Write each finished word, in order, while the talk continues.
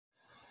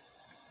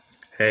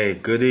Hey,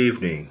 good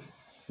evening.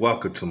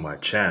 Welcome to my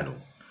channel.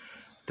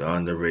 The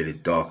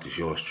underrated dog is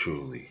yours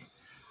truly.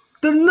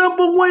 The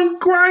number one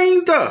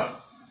grinder.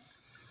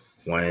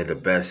 One of the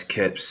best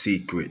kept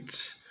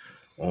secrets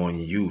on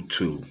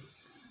YouTube.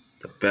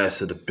 The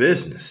best of the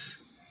business.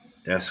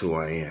 That's who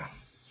I am.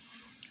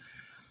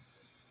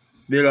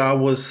 I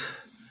was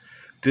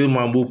doing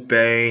my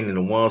mukbang and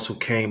the ones who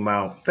came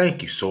out,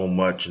 thank you so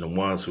much. And the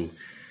ones who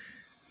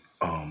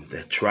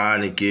they're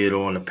trying to get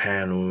on the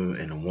panel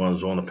and the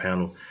ones on the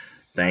panel,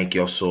 thank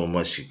y'all so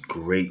much. You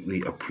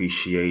greatly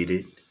appreciate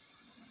it.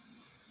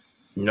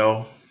 You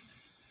know,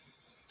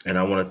 and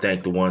I want to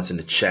thank the ones in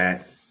the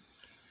chat.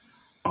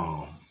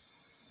 Um,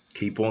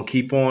 keep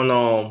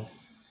on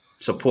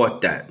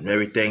support that and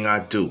everything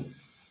I do.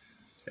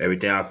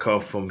 Everything I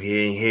come from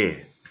here and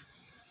here.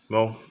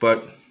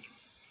 But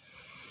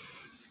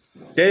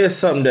there is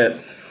something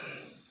that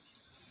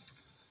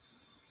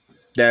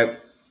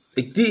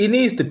it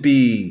needs to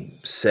be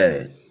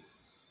said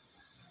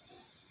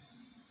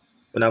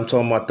when I'm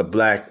talking about the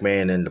black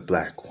man and the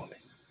black woman.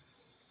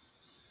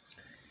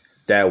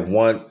 That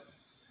want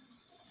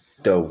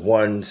the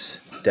ones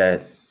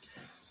that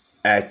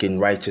act in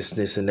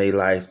righteousness in their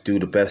life, do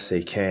the best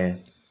they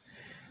can,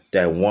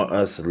 that want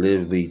us to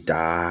literally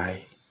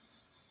die.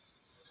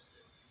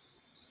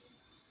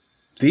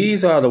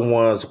 These are the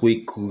ones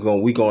we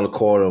going to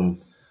call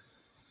them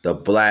the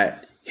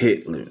black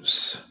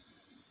Hitlers.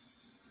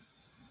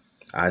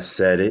 I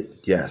said it,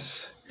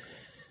 yes.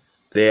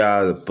 They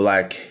are the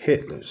black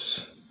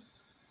Hitlers.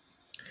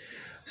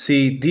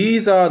 See,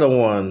 these are the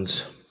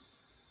ones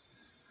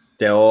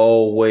that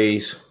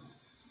always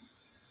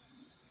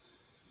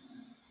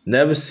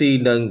never see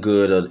nothing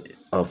good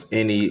of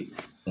any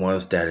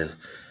ones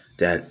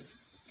that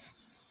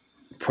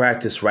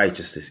practice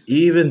righteousness,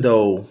 even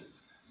though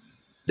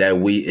that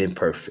we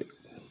imperfect.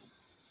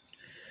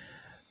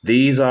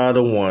 These are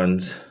the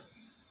ones,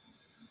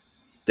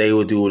 they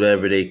will do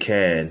whatever they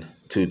can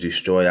to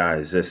destroy our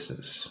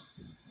existence.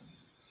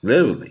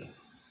 Literally.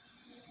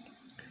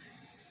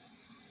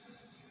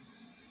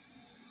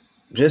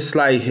 Just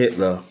like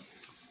Hitler,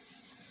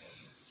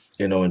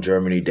 in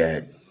Germany,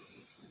 that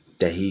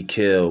he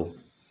killed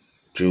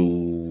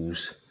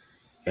Jews,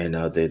 and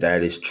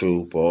that is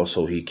true, but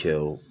also he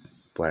killed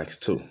blacks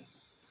too.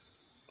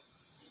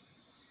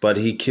 But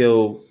he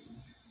killed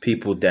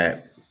people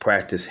that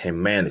practice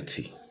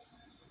humanity.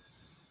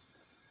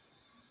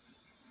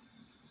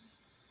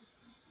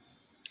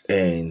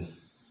 And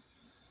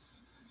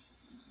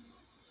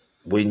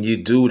when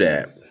you do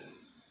that,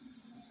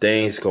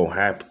 things gonna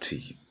happen to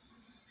you.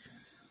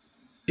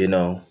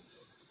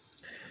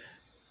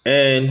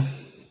 And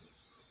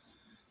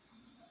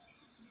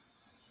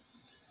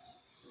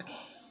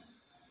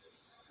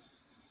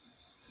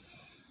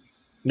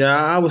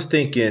now I was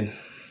thinking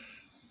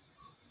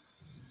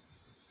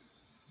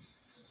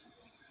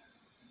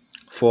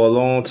for a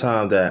long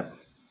time that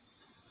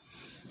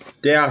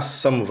there are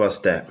some of us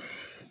that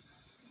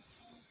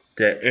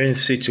in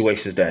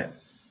situations that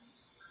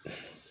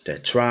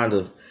trying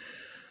to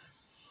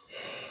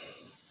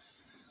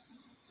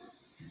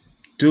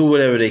do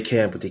whatever they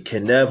can, but they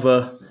can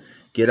never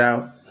get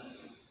out.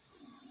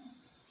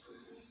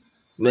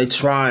 They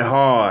trying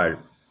hard,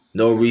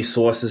 no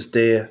resources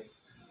there.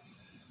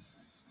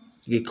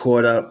 Get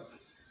caught up.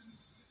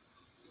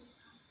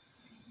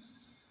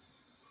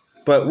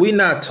 But we're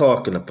not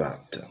talking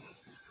about them.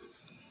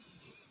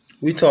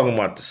 We're talking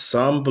about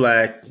some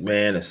black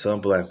man and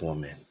some black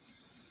woman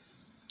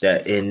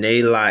that in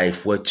their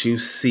life, what you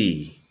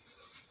see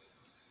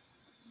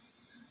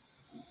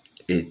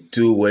is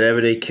do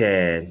whatever they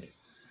can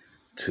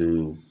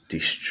to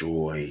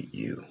destroy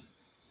you.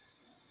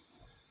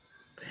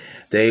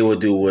 They will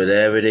do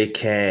whatever they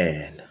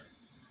can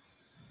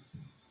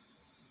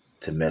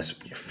to mess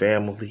with your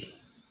family,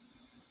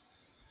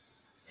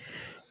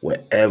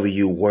 wherever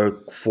you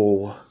work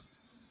for.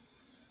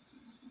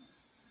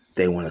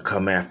 They want to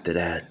come after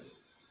that.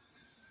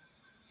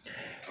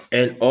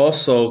 And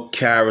also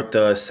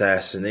character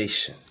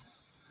assassination.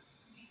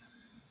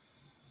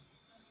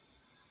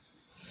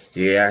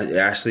 You're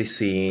actually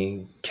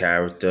seeing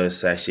character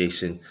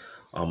assassination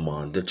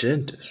among the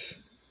genders.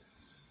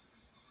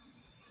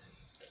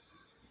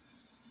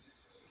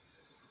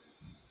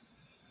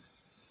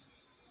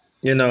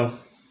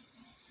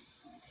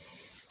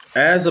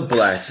 As a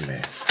black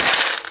man,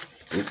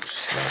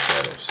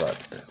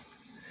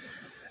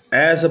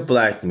 as a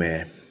black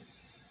man,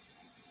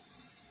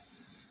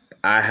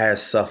 I had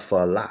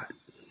suffered a lot.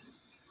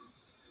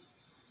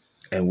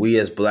 And we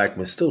as black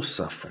men still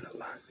suffering a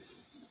lot.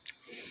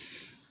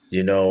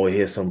 We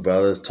hear some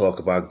brothers talk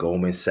about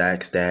Goldman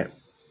Sachs that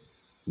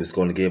was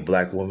going to give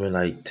black women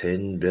like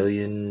 10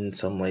 billion,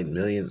 something like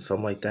million,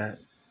 something like that.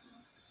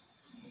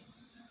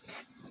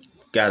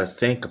 Got to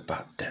think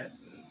about that.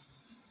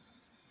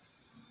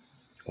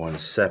 Want to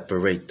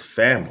separate the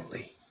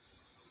family.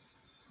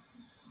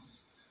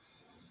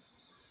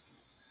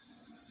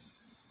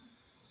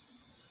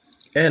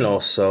 And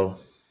also,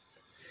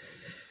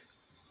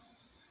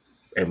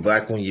 and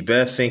black women, you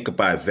better think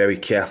about it very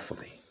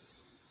carefully.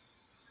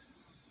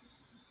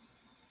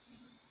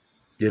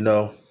 You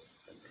know,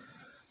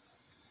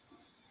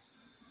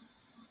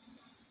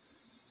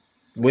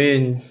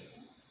 when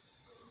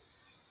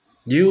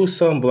you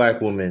some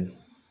black women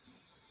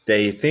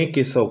they think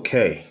it's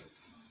okay,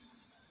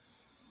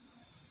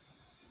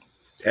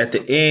 at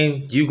the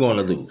end you're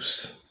gonna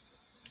lose.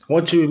 I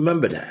want you to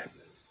remember that.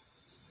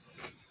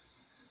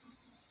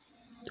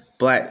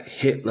 Black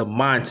Hitler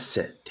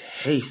mindset,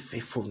 hate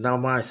faithful now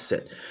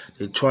mindset.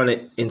 They're trying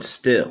to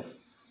instill.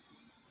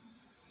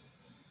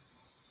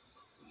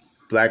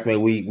 Black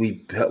men,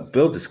 we helped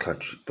build this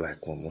country,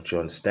 black woman. I want you to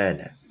understand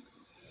that.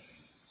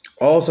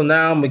 Also,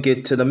 now I'm gonna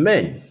get to the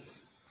men.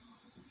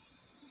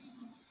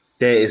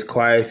 There is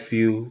quite a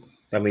few.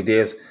 I mean,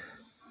 there's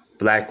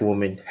black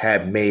women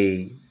have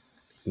made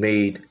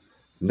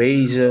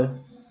major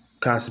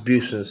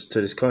contributions to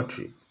this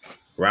country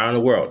around the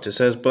world. Just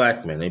as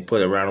black men, they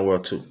put it around the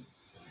world too.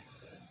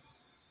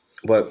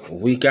 But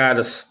we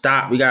gotta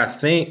stop. We gotta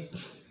think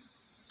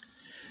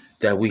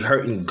that we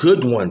hurting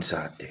good ones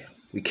out there.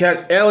 We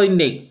can't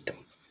alienate them.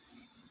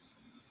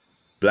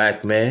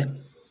 Black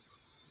man.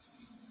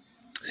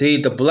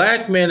 See, the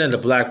black man and the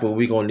black woman,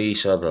 we gonna need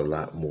each other a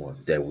lot more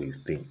than we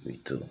think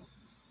we do.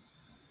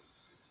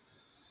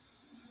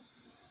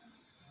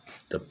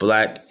 The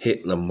black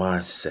Hitler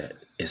mindset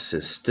is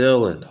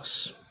instilled in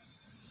us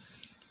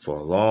for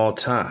a long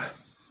time.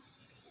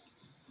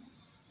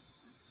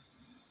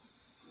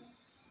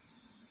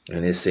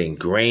 And it's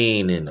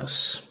ingrained in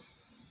us.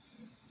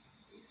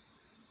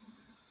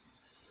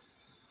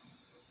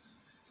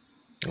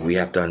 We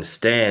have to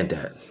understand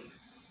that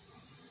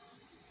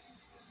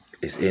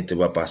it's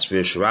interrupt our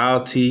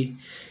spirituality,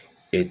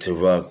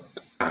 interrupt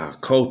our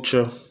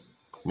culture,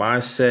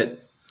 mindset,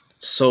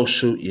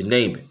 social, you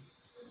name it.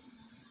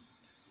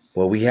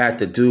 What we have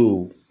to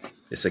do,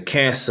 it's a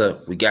cancer,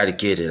 we got to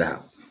get it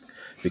out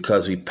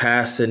because we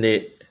passing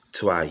it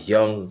to our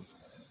young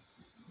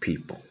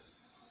people.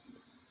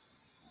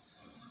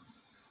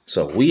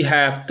 So we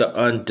have to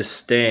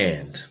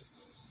understand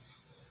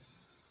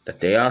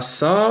that there are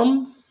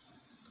some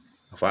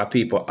of our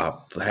people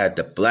had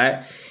the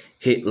black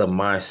Hitler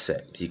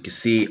mindset. You can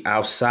see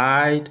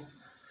outside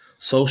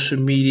social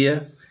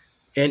media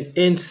and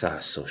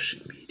inside social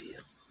media.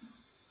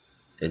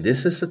 And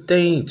this is a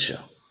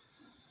danger.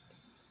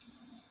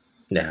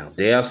 Now,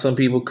 there are some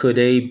people, could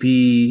they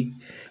be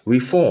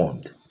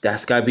reformed?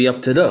 That's got to be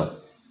up to them.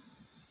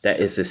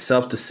 That is a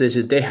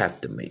self-decision they have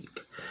to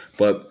make.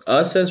 But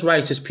us as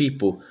righteous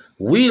people,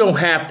 we don't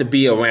have to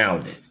be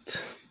around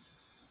it.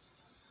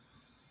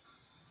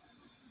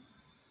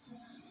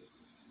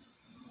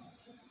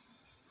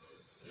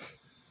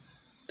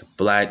 The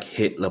black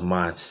Hitler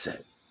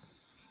mindset.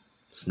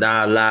 It's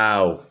not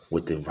allowed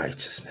within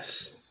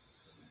righteousness.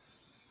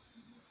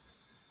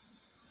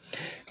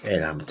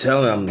 And I'm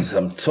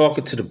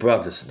talking to the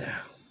brothers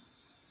now.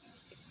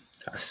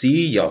 I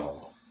see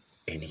y'all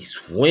in these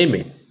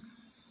women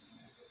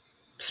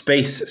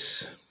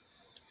spaces.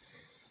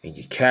 And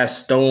you cast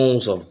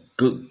stones of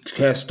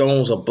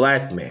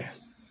black men.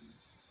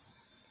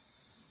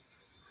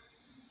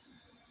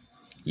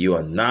 You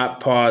are not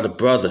part of the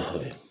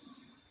brotherhood.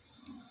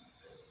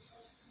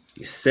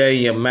 You sell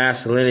your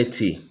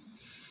masculinity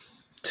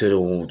to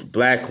the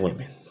black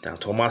women. I'm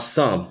talking about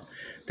some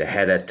that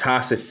had that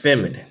toxic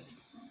feminine.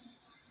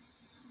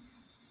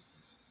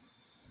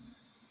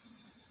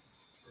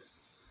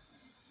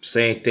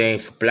 Same thing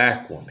for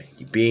black women.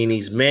 You be in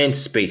these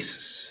men's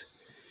spaces.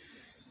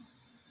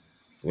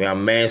 We are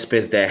men's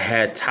spaces that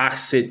had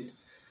toxic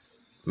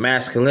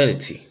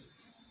masculinity.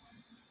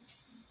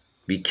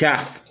 Be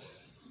careful.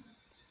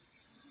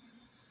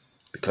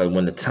 Because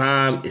when the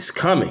time is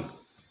coming,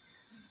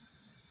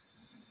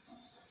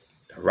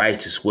 the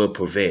righteous will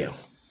prevail.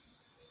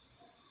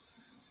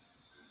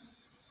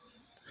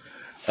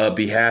 On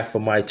behalf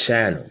of my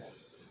channel,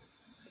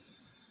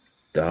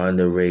 The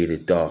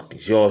Underrated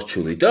Darkness, yours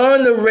truly, the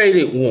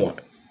underrated one.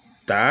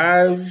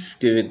 I've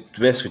given the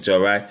best with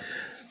y'all, right?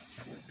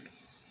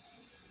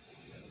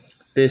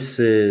 This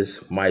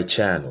is my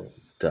channel,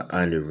 The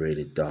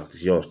Underrated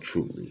Darkness, yours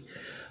truly,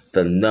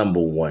 the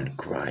 #1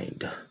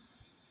 grinder.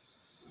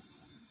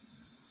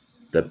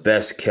 The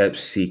best kept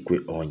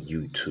secret on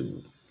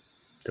YouTube.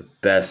 The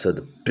best of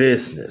the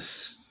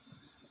business.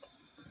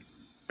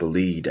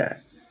 Believe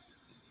that.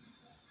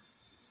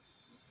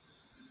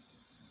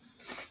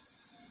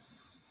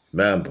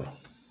 Remember,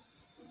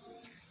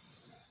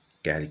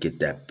 gotta get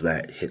that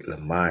black Hitler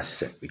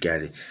mindset. We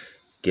gotta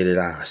get it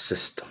out of our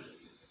system.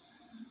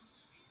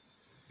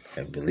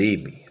 And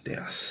believe me,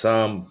 there are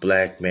some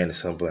black men and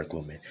some black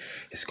women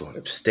it's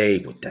gonna stay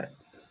with that.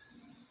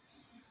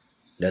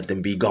 Let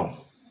them be gone.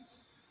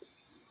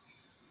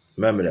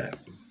 Remember that.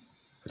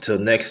 Until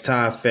next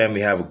time,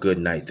 family, have a good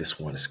night. This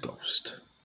one is Ghost.